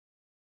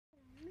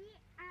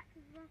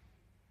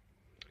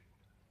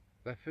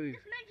Left who's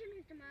Just mention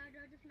who's the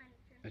murderer, just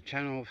mention.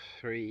 Channel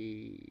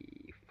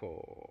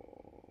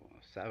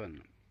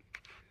 347.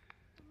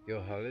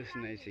 Your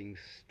hallucinating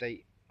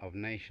state of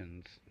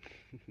nations.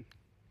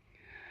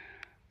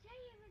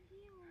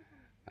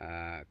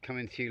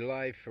 Coming to you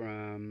live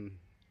from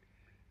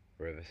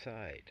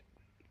Riverside,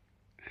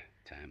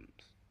 Thames.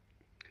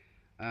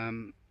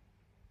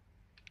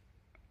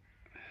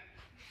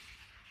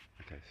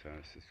 Okay, so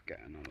let's just get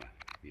another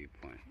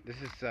viewpoint. This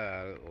is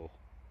a little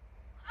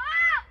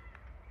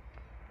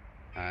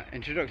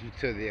introduction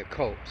to the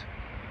occult,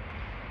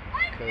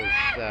 because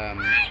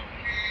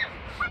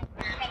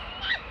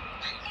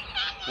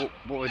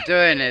what we're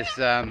doing is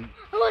Hi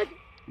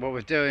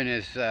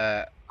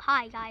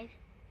guys.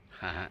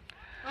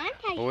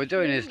 what we're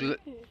doing is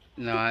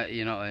no,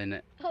 you're not in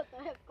it.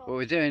 What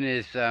we're doing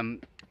is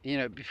you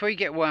know, before you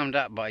get wound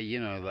up by, you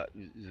know, like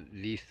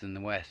the East and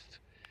the West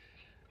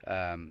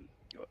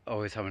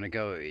always having a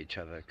go at each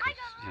other, because,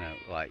 you know,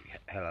 like,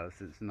 hello,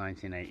 since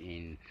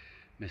 1918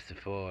 Mr.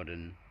 Ford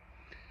and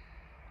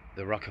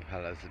the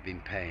Rockefellers have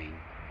been paying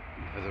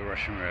for the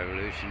Russian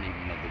Revolution,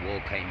 even though the wall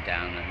came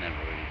down and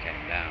never really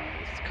came down.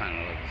 It's kind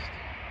of like,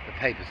 the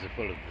papers are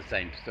full of the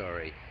same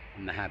story,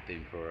 and they have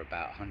been for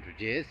about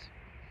 100 years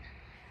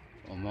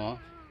or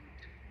more.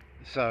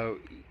 So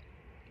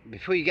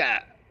before you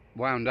get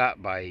wound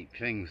up by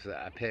things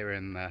that appear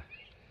in the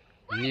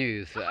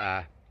news that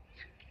are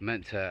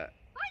meant to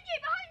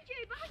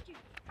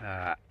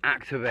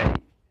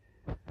activate,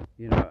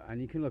 you know, and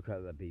you can look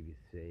at the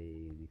BBC,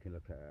 and you can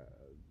look at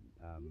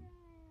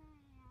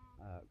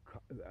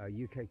a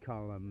UK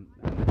column,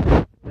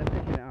 and they're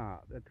picking it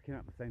up. They're picking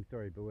up the same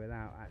story, but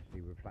without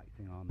actually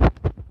reflecting on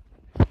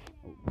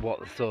what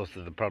the source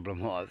of the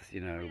problem was,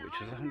 you know, which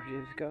was 100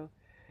 years ago,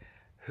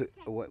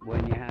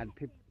 when you had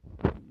people,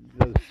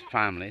 those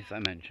families I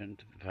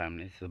mentioned,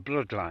 the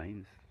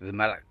bloodlines, the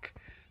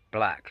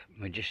black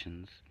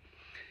magicians,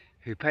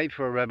 who paid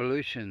for a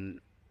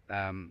revolution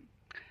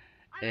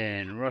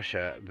in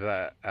Russia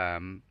that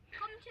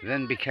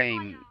then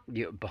became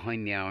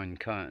behind the Iron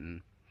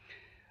Curtain,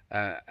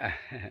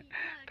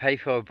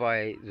 paid for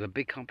by the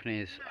big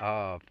companies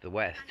of the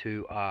West,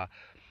 who are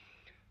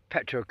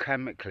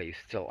petrochemically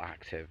still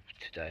active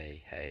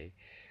today, hey,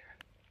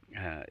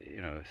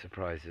 you know,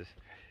 surprises,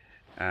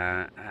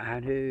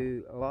 and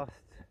who lost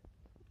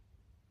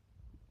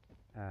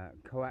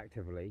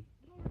coactively,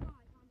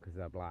 because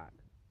they're black,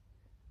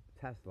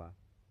 Tesla,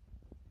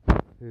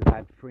 who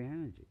had free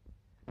energy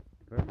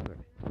for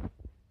everybody,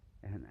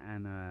 and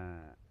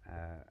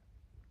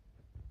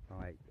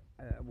like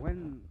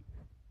when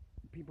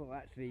people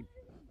actually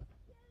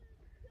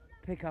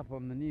pick up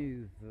on the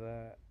news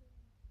that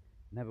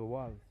never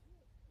was,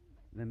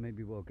 then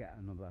maybe we'll get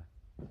another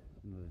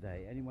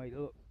day. Anyway,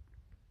 look,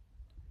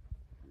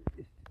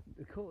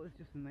 the cult is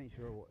just the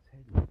nature of what's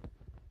hidden,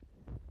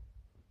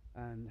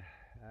 and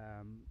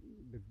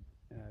the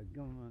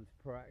government's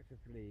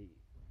proactively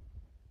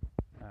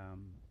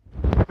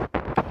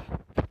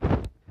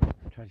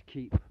try to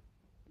keep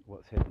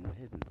what's hidden.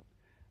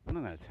 I'm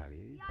not going to tell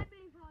you.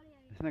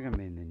 It's not going to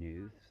be in the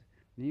news.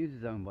 The news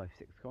is owned by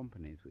 6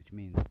 companies, which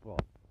means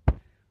what?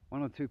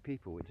 1 or 2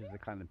 people, which is a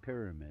kind of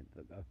pyramid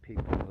of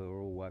people who are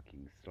all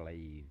working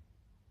slavely,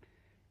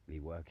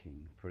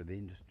 working for the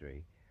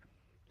industry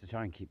to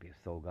try and keep it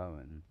still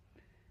going,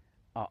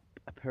 up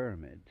a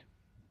pyramid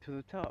to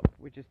the top,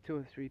 which is 2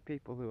 or 3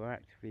 people who are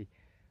actually,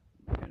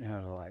 you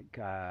know, like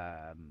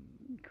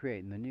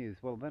creating the news.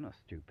 Well, they're not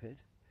stupid.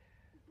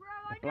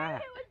 They're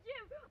black.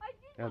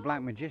 They're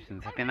black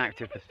magicians. They've been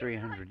active for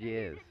 300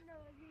 years.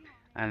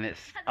 And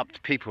it's up to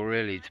people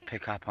really to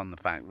pick up on the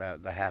fact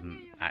that they haven't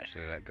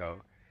actually let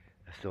go.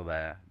 They're still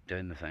there,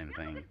 doing the same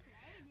thing.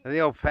 They're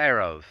the old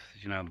pharaohs,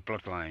 you know, the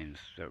bloodlines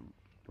that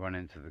run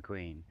into the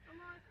queen.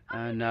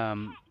 And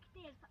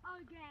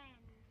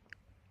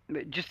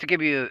just to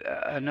give you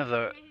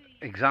another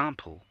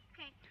example,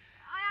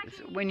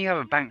 when you have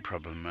a bank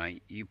problem,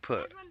 right, you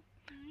put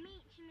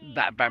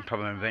that bank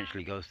problem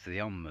eventually goes to the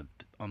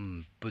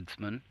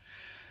ombudsman.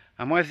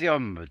 And where's the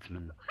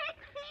ombudsman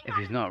if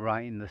he's not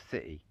right in the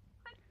city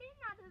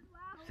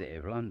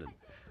of London?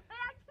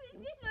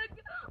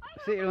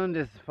 The City of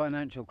London is the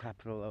financial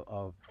capital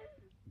of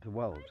the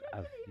world,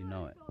 as you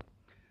know it.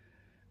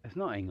 It's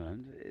not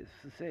England, it's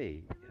the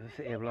city. The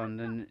City of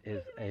London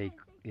is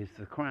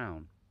the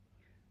crown,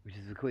 which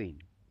is the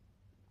Queen,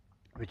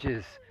 which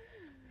is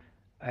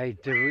a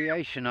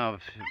derivation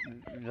of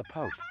the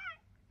Pope.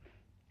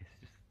 It's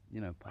just,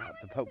 you know, part of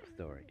the Pope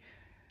story.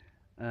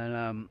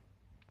 And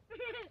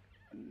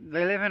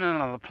they live in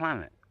another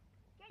planet,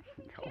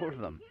 all of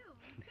them,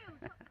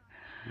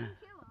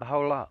 the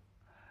whole lot.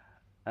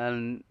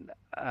 And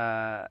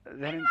they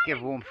don't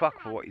give one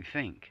fuck for what you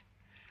think,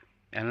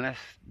 unless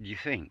you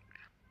think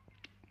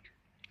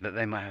that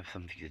they might have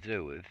something to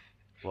do with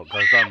what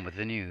goes on with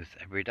the news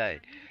every day.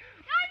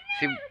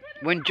 See,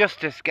 when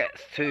justice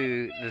gets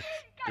to the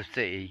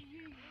city,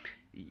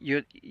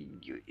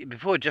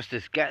 before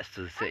justice gets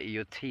to the city,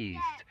 you're teased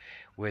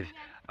with,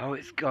 oh,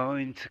 it's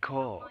going to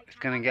court, it's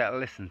going to get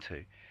listened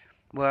to.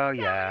 Well,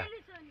 yeah,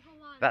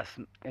 that's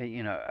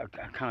you know a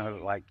kind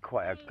of like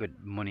quite a good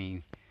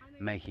money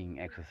making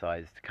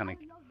exercise to kind of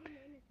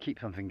keep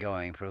something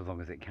going for as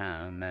long as it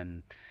can, and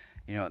then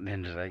you know at the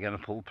end of the day, they're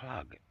gonna pull the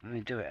plug, and they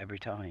do it every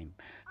time.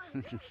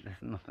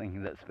 There's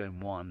nothing that's been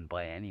won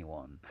by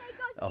anyone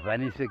of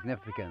any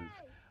significance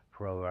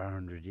for over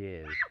 100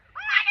 years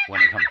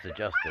when it comes to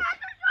justice.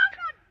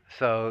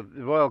 So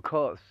the royal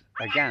courts,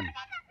 again,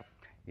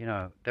 you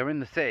know, they're in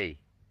the city.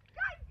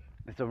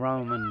 It's a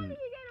Roman,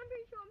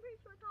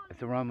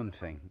 it's a Roman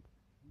thing,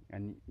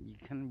 and you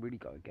can really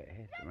got to get your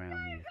head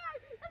around these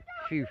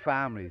few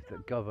families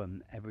that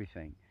govern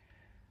everything.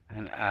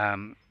 And I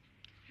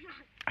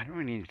don't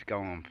really need to go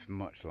on for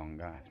much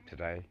longer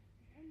today.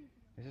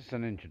 It's just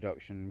an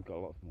introduction. We've got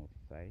lots more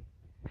to say,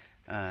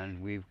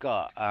 and we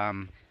got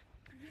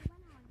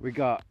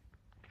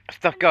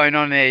stuff going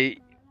on here.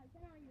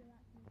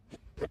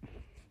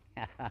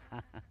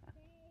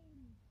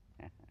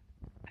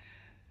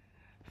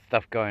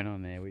 Stuff going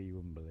on there where you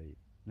wouldn't believe.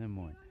 Never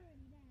mind.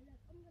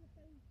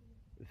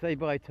 Say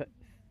bye,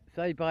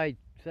 say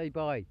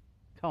bye,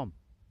 Tom.